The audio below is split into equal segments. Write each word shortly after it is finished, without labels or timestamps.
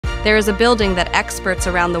there is a building that experts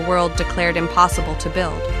around the world declared impossible to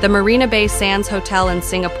build. The Marina Bay Sands Hotel in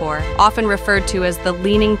Singapore, often referred to as the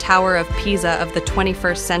Leaning Tower of Pisa of the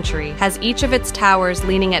 21st century, has each of its towers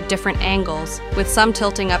leaning at different angles, with some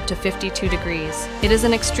tilting up to 52 degrees. It is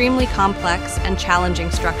an extremely complex and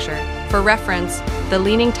challenging structure. For reference, the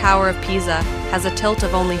Leaning Tower of Pisa has a tilt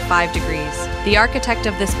of only 5 degrees. The architect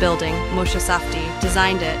of this building, Moshe Safdie,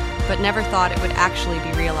 designed it, but never thought it would actually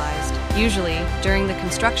be realized. Usually, during the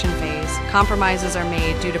construction phase, compromises are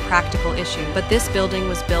made due to practical issues, but this building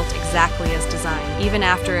was built exactly as designed. Even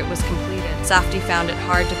after it was completed, Safdie found it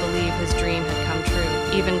hard to believe his dream had come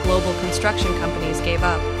true. Even global construction companies gave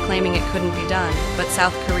up, claiming it couldn't be done, but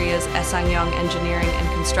South Korea's Ssangyong Engineering and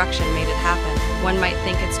Construction made it happen. One might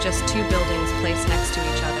think it's just two buildings placed next to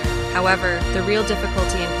each other. However, the real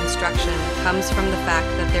difficulty in construction comes from the fact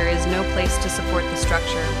that there is no place to support the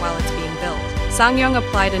structure while it's being built. Ssangyong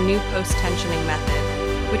applied a new post-tensioning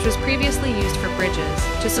method, which was previously used for bridges,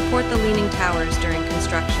 to support the leaning towers during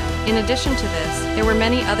construction. In addition to this, there were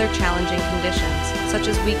many other challenging conditions, such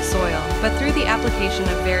as weak soil, but through the application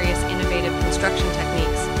of various innovative construction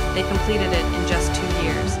techniques, they completed it in just 2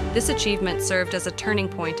 years. This achievement served as a turning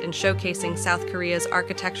point in showcasing South Korea's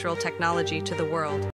architectural technology to the world.